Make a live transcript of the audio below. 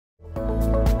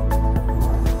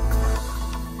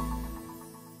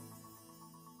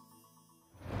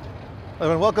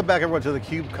Hello and welcome back everyone to the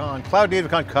KubeCon CloudNative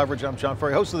Con coverage. I'm John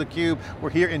Furrier, host of theCUBE. We're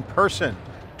here in person,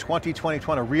 2020,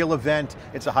 a real event.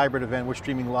 It's a hybrid event. We're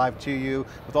streaming live to you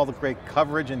with all the great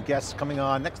coverage and guests coming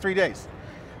on next 3 days.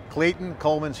 Clayton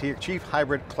Coleman's here, Chief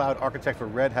Hybrid Cloud Architect for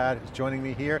Red Hat, is joining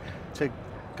me here to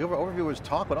give an overview of his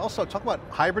talk, but also talk about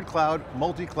hybrid cloud,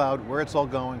 multi-cloud, where it's all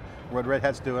going, what Red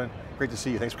Hat's doing. Great to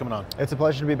see you, thanks for coming on. It's a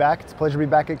pleasure to be back. It's a pleasure to be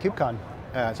back at KubeCon.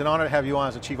 It's an honor to have you on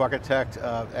as a Chief Architect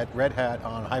at Red Hat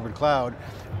on hybrid cloud.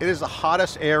 It is the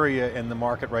hottest area in the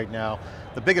market right now.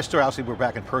 The biggest story, obviously we're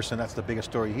back in person, that's the biggest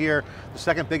story here. The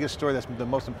second biggest story, that's the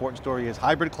most important story, is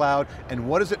hybrid cloud, and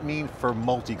what does it mean for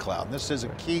multi-cloud? This is a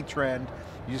key trend.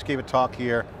 You just gave a talk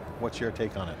here. What's your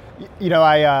take on it? You know,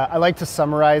 I like to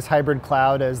summarize hybrid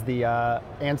cloud as the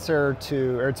answer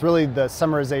to, or it's really the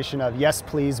summarization of yes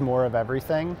please, more of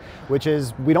everything, which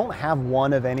is we don't have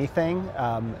one of anything.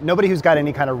 Nobody who's got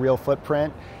any kind of real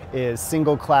footprint is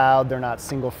single cloud, they're not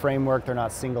single framework, they're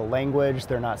not single language,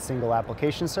 they're not single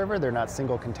application server, they're not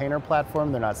single container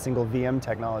platform, they're not single VM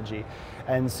technology.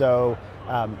 And so,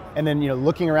 and then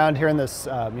looking around here in this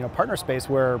partner space,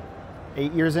 we're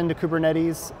 8 years into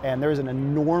Kubernetes, and there's an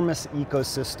enormous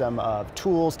ecosystem of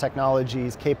tools,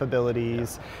 technologies,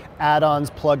 capabilities, add-ons,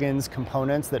 plugins,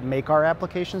 components that make our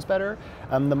applications better.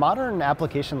 The modern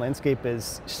application landscape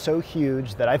is so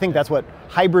huge that I think that's what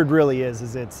hybrid really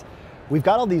is we've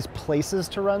got all these places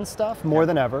to run stuff more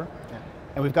than ever,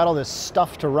 and we've got all this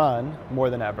stuff to run more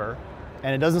than ever,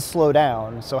 and it doesn't slow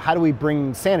down, so how do we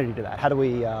bring sanity to that? How do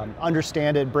we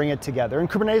understand it, bring it together? And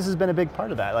Kubernetes has been a big part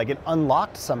of that. Like, it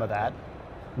unlocked some of that.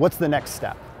 What's the next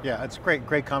step? Yeah, it's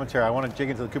great commentary. I want to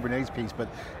dig into the Kubernetes piece, but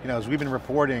as we've been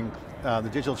reporting, the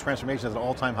digital transformation is at an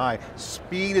all-time high.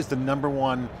 Speed is the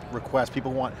 #1 request.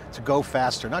 People want to go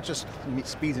faster, not just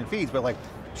speeds and feeds, but like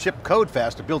ship code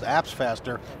faster, build apps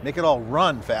faster, make it all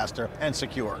run faster and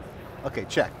secure. Okay,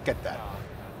 check, get that.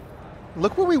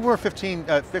 Look where we were 15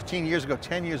 years ago,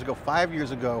 10 years ago, 5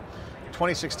 years ago,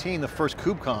 2016, the first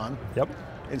KubeCon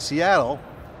in Seattle.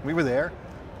 We were there.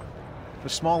 It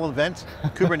was a small event,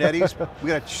 Kubernetes, we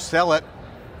got to sell it,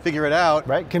 figure it out.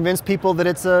 Right, convince people that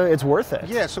it's worth it.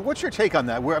 Yeah, so what's your take on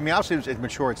that? I mean, obviously it's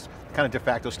mature, it's kind of de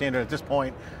facto standard at this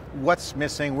point. What's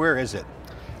missing, where is it?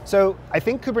 So I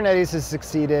think Kubernetes has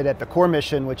succeeded at the core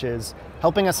mission, which is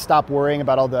helping us stop worrying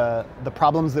about all the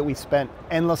problems that we spent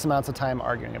endless amounts of time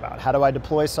arguing about. How do I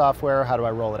deploy software? How do I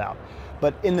roll it out?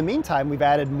 But in the meantime, we've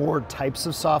added more types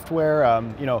of software.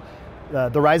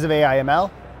 The rise of AI ML,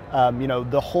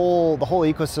 the whole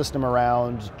ecosystem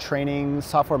around training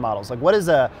software models. Like, what is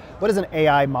an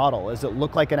AI model? Does it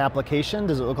look like an application?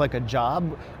 Does it look like a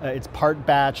job? It's part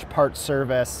batch, part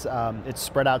service. It's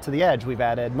spread out to the edge. We've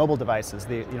added mobile devices.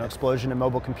 The explosion in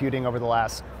mobile computing over the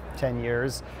last 10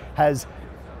 years has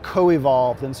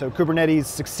co-evolved, and so Kubernetes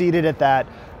succeeded at that,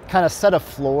 kind of set a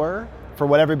floor for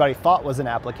what everybody thought was an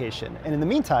application. And in the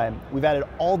meantime, we've added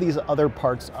all these other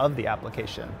parts of the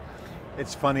application.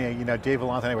 It's funny, Dave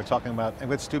Vellante and I were talking about, and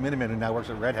with Stu Miniman, who now works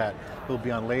at Red Hat, who'll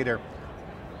be on later.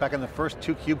 Back in the first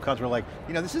 2 KubeCons, we're like,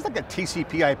 this is like a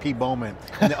TCP/IP moment.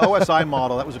 And the OSI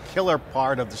model, that was a killer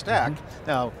part of the stack.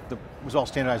 Now, it was all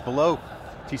standardized below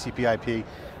TCP/IP.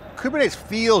 Kubernetes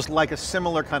feels like a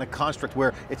similar kind of construct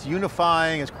where it's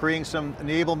unifying, it's creating some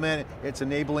enablement, it's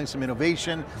enabling some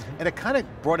innovation, and it kind of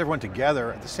brought everyone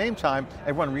together. At the same time,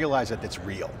 everyone realized that it's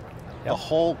real. The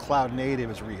whole cloud native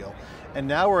is real. And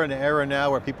now we're in an era now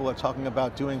where people are talking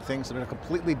about doing things that are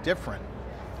completely different.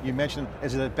 You mentioned,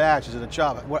 is it a batch, is it a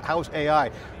job? How's AI?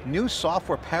 New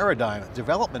software paradigm,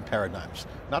 development paradigms.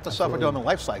 Not the software development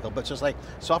life cycle, but just like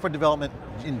software development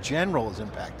in general is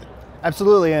impacted.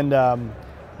 Absolutely, and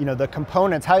the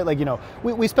components,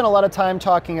 we spent a lot of time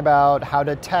talking about how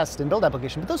to test and build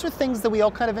applications, but those are things that we all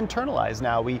kind of internalize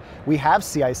now. We have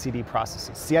CI/CD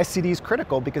processes. CI/CD is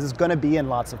critical because it's going to be in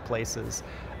lots of places.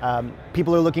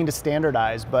 People are looking to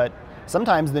standardize, but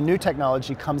sometimes the new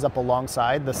technology comes up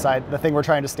alongside the thing we're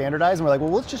trying to standardize, and we're like,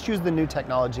 well, let's just use the new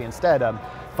technology instead.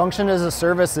 Function as a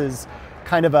service is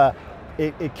kind of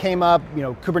it came up,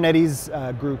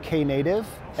 Kubernetes grew Knative,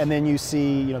 and then you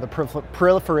see the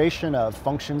proliferation of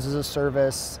functions as a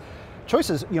service.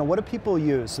 Choices, what do people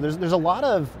use? So there's a lot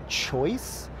of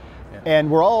choice, and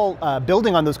we're all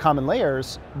building on those common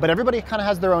layers, but everybody kind of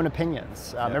has their own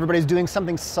opinions. Everybody's doing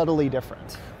something subtly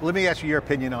different. Well, let me ask you your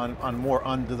opinion on more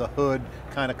under the hood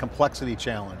kind of complexity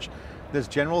challenge. There's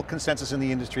general consensus in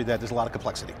the industry that there's a lot of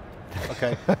complexity.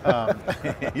 okay?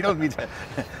 You don't need to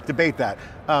debate that.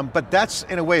 But that's,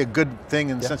 in a way, a good thing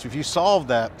in the sense if you solve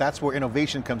that, that's where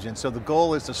innovation comes in. So the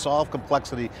goal is to solve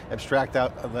complexity, abstract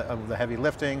out of the heavy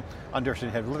lifting,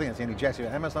 understand heavy lifting, as Andy Jackson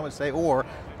at Amazon would say, or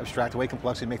abstract away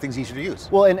complexity, make things easier to use.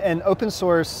 Well, and open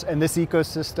source and this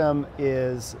ecosystem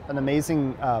is an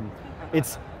amazing,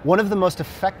 it's one of the most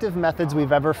effective methods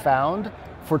we've ever found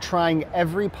for trying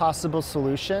every possible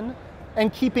solution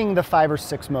and keeping the 5 or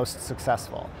 6 most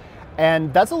successful.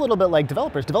 And that's a little bit like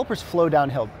developers. Developers flow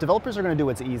downhill. Developers are going to do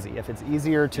what's easy. If it's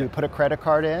easier to put a credit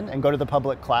card in and go to the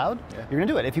public cloud, you're going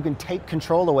to do it. If you can take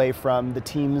control away from the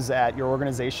teams at your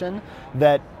organization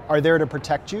that are there to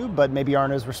protect you, but maybe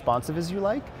aren't as responsive as you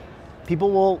like, people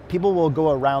will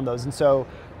go around those. And so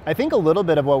I think a little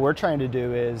bit of what we're trying to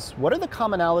do is, what are the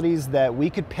commonalities that we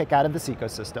could pick out of this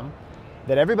ecosystem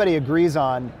that everybody agrees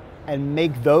on and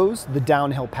make those the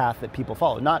downhill path that people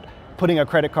follow? Not putting a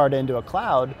credit card into a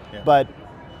cloud, but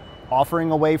offering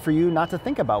a way for you not to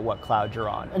think about what cloud you're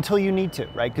on until you need to,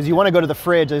 right? Because you want to go to the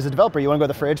fridge, as a developer, you want to go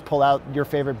to the fridge, pull out your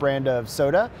favorite brand of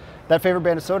soda. That favorite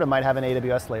brand of soda might have an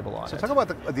AWS label on it. So talk about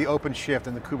the OpenShift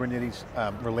and the Kubernetes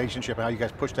relationship and how you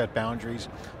guys push that boundaries,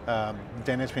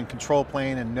 dynamics between control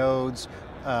plane and nodes.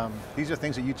 These are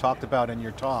things that you talked about in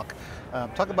your talk.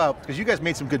 Talk about, because you guys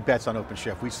made some good bets on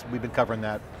OpenShift. We've been covering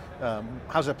that.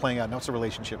 How's that playing out? What's the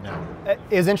relationship now?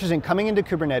 It's interesting, coming into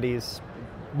Kubernetes,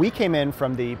 we came in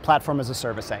from the platform as a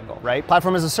service angle, right?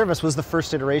 Platform as a service was the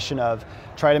first iteration of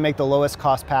try to make the lowest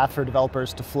cost path for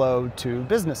developers to flow to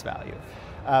business value.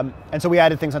 And so we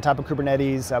added things on top of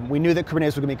Kubernetes. We knew that Kubernetes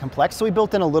was going to be complex, so we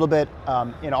built in a little bit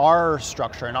in our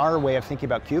structure, in our way of thinking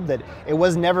about Cube, that it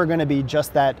was never going to be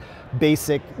just that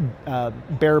basic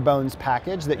bare bones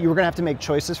package, that you were going to have to make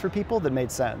choices for people that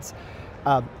made sense.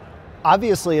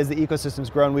 Obviously, as the ecosystem's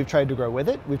grown, we've tried to grow with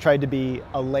it. We've tried to be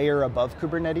a layer above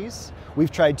Kubernetes. We've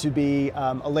tried to be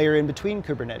a layer in between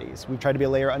Kubernetes. We've tried to be a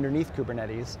layer underneath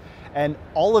Kubernetes. And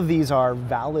all of these are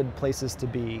valid places to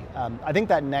be. I think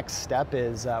that next step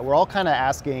is, we're all kind of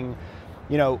asking,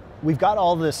 we've got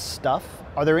all this stuff.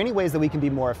 Are there any ways that we can be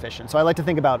more efficient? So I like to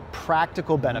think about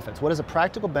practical benefits. What is a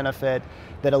practical benefit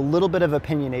that a little bit of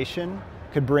opinionation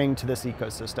could bring to this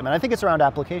ecosystem? And I think it's around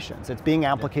applications. It's being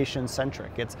application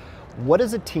centric. It's what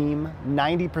does a team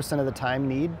 90% of the time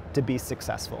need to be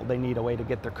successful? They need a way to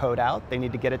get their code out. They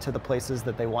need to get it to the places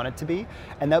that they want it to be.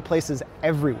 And that place is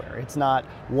everywhere. It's not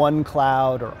one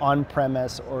cloud or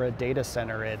on-premise or a data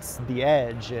center. It's the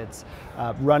edge. It's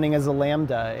running as a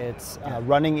Lambda. It's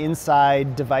running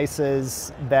inside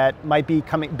devices that might be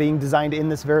being designed in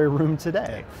this very room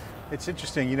today. It's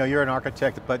interesting, you're an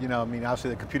architect, but obviously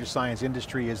the computer science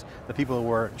industry is the people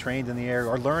who are trained in the area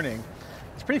or learning.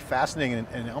 It's pretty fascinating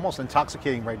and almost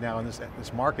intoxicating right now in this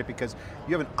market, because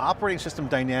you have an operating system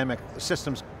dynamic,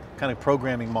 systems kind of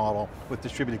programming model with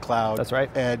distributed cloud. That's right.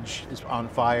 Edge is on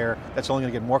fire. That's only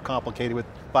going to get more complicated with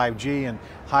 5G and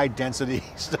high density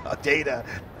data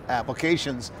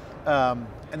applications. And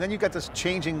then you've got this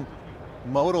changing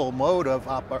mode of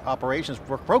operations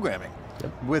for programming.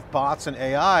 With bots and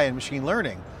AI and machine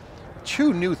learning.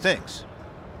 2 new things,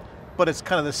 but it's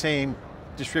kind of the same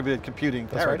distributed computing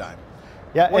paradigm. Right.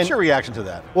 Yeah, what's your reaction to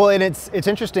that? Well, and it's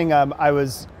interesting, I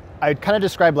kind of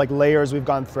described like layers. We've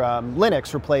gone from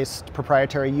Linux replaced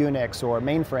proprietary Unix or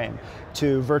mainframe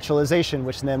to virtualization,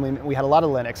 which then we had a lot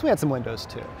of Linux. We had some Windows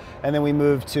too. And then we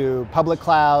moved to public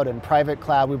cloud and private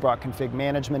cloud. We brought config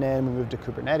management in, we moved to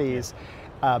Kubernetes.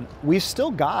 We've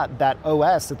still got that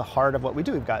OS at the heart of what we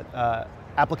do. We've got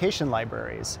application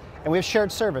libraries, and we have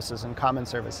shared services and common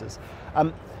services.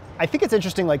 I think it's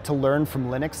interesting to learn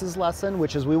from Linux's lesson,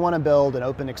 which is we want to build an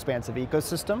open, expansive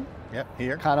ecosystem. Yep,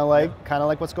 here. Kind of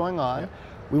like what's going on. Yep.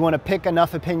 We want to pick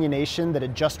enough opinionation that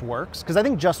it just works, because I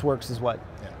think just works is what,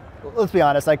 let's be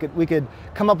honest, we could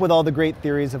come up with all the great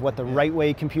theories of what the right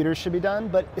way computers should be done,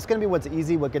 but it's going to be what's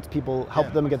easy, what gets people,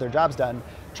 help them get their jobs done.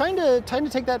 Trying to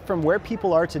take that from where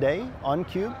people are today on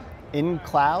Cube, in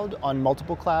cloud, on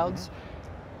multiple clouds,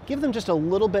 give them just a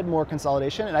little bit more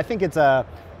consolidation, and I think it's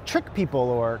trick people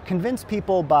or convince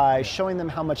people by showing them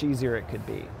how much easier it could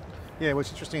be. Yeah,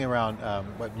 what's interesting around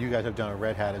what you guys have done at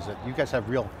Red Hat is that you guys have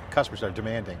real customers that are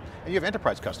demanding, and you have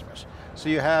enterprise customers. So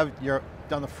you're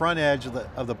on the front edge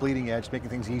of the bleeding edge, making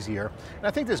things easier. And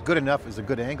I think this good enough is a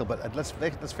good angle, but let's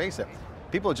face it,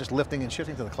 people are just lifting and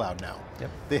shifting to the cloud now. Yep.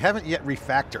 They haven't yet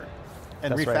refactored.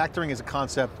 And that's refactoring is a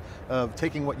concept of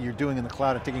taking what you're doing in the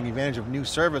cloud and taking advantage of new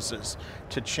services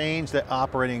to change the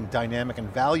operating dynamic and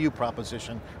value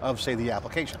proposition of, say, the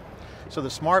application. So the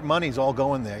smart money's all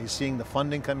going there. You're seeing the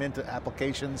funding come into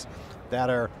applications that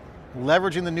are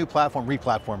leveraging the new platform,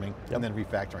 replatforming, and then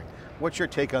refactoring. What's your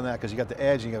take on that? Because you got the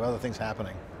edge and you have other things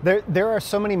happening. There are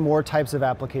so many more types of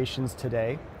applications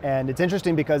today, and it's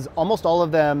interesting because almost all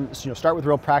of them start with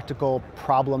real practical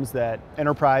problems that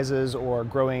enterprises or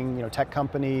growing tech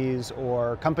companies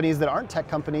or companies that aren't tech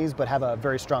companies but have a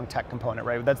very strong tech component,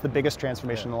 right? That's the biggest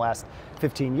transformation in the last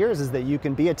 15 years is that you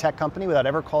can be a tech company without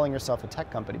ever calling yourself a tech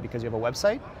company because you have a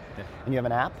website and you have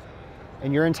an app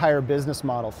and your entire business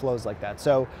model flows like that.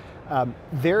 So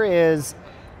there is,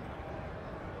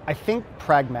 I think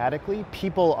pragmatically,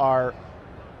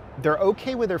 they're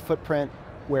okay with their footprint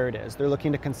where it is. They're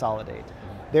looking to consolidate.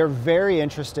 They're very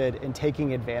interested in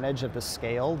taking advantage of the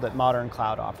scale that modern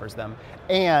cloud offers them.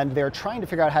 And they're trying to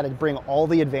figure out how to bring all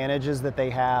the advantages that they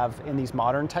have in these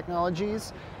modern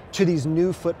technologies to these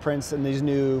new footprints and these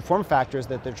new form factors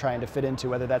that they're trying to fit into,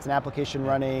 whether that's an application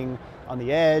running on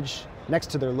the edge, next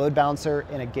to their load balancer,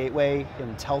 in a gateway,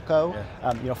 in telco.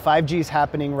 5G is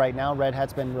happening right now. Red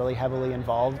Hat's been really heavily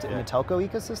involved in the telco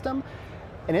ecosystem.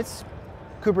 And it's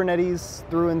Kubernetes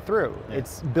through and through.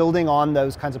 It's building on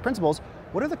those kinds of principles.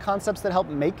 What are the concepts that help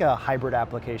make a hybrid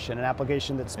application, an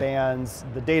application that spans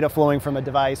the data flowing from a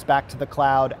device back to the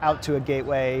cloud, out to a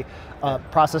gateway,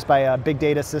 processed by a big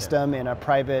data system in a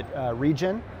private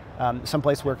region,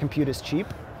 someplace where compute is cheap?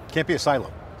 Can't be a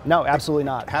silo. No, absolutely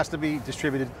not. It has to be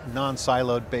distributed,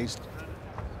 non-siloed based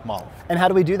model. And how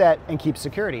do we do that and keep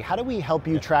security? How do we help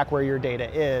you track where your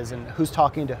data is and who's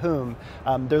talking to whom?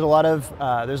 There's a lot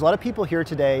of people here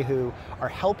today who are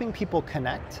helping people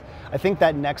connect. I think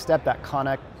that next step, the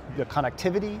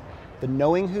connectivity, the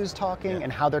knowing who's talking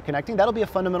and how they're connecting, that'll be a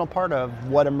fundamental part of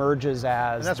what emerges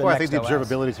as and that's the why next I think the OS.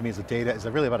 observability to me is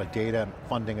really about a data,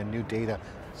 funding a new data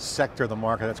sector of the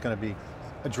market that's going to be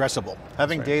addressable.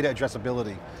 Having data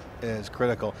addressability is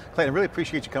critical. Clayton, I really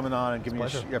appreciate you coming on and giving me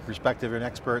your perspective. You're an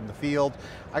expert in the field.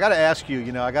 I got to ask you,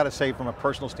 I got to say from a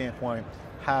personal standpoint,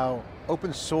 how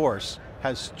open source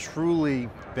has truly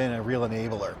been a real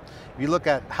enabler. If you look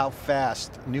at how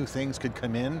fast new things could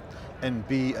come in and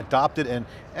be adopted and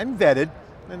vetted,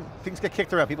 and things get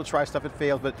kicked around, people try stuff, it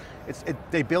fails, but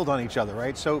they build on each other,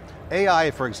 right? So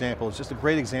AI, for example, is just a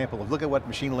great example of look at what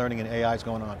machine learning and AI is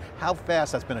going on, how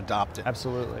fast that's been adopted.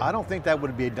 Absolutely. I don't think that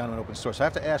would be done on open source. So I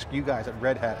have to ask you guys at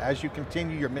Red Hat, as you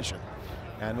continue your mission,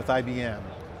 and with IBM,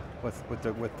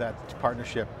 with that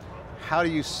partnership, how do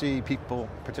you see people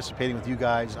participating with you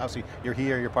guys? Obviously, you're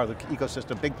here, you're part of the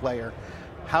ecosystem, big player.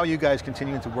 How are you guys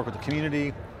continuing to work with the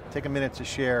community? Take a minute to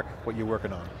share what you're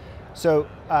working on. So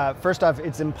first off,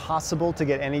 it's impossible to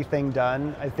get anything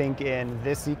done, I think, in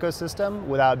this ecosystem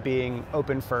without being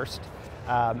open first.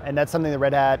 And that's something that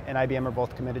Red Hat and IBM are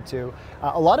both committed to.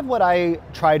 A lot of what I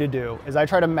try to do is I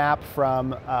try to map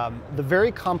from the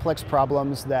very complex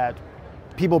problems that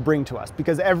people bring to us,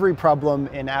 because every problem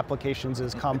in applications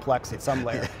is complex at some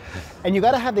layer. And you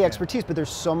got to have the expertise, but there's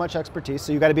so much expertise,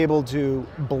 so you got to be able to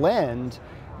blend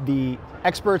the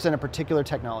experts in a particular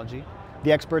technology,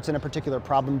 the experts in a particular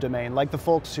problem domain, like the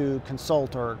folks who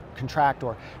consult or contract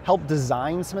or help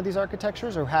design some of these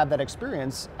architectures or have that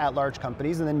experience at large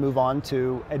companies, and then move on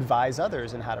to advise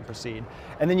others in how to proceed.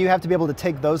 And then you have to be able to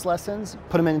take those lessons,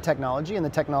 put them in technology, and the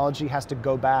technology has to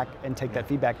go back and take that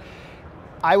feedback.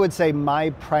 I would say my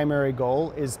primary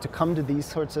goal is to come to these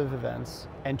sorts of events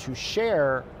and to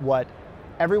share what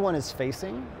everyone is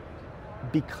facing,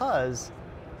 because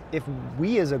if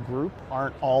we as a group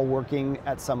aren't all working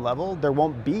at some level, there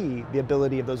won't be the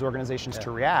ability of those organizations to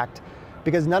react,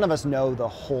 because none of us know the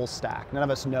whole stack. None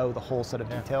of us know the whole set of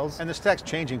details. And the stack's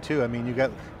changing too. I mean, you got,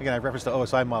 again, I referenced the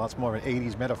OSI model, it's more of an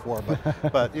 80s metaphor,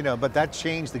 but that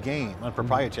changed the game on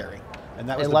proprietary. And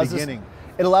that was the beginning.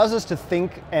 It allows us to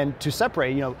think and to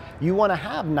separate. You want to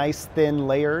have nice thin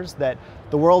layers that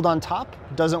the world on top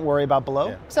doesn't worry about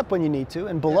below, except when you need to,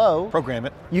 and below, program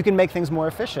it. You can make things more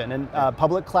efficient. And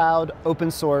public cloud,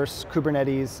 open source,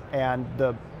 Kubernetes, and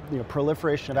the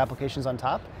proliferation of applications on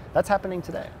top, that's happening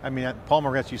today. I mean, Paul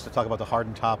Moritz used to talk about the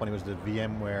hardened top when he was the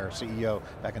VMware CEO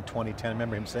back in 2010. I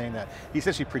remember him saying that. He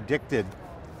essentially predicted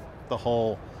the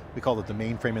whole, we called it the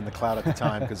mainframe in the cloud at the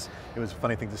time because it was a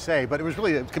funny thing to say, but it was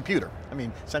really a computer. I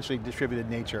mean, essentially distributed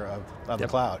nature of the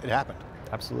cloud. It happened.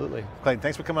 Absolutely. Clayton,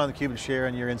 thanks for coming on theCUBE and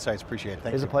sharing your insights, appreciate it. Thank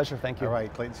you. It was a pleasure, thank you. All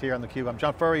right, Clayton's here on theCUBE. I'm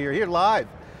John Furrier, here live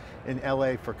in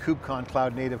LA for KubeCon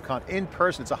CloudNative Con in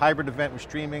person. It's a hybrid event, we're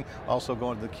streaming, also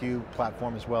going to the theCUBE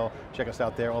platform as well. Check us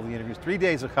out there, all the interviews, 3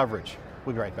 days of coverage.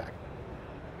 We'll be right back.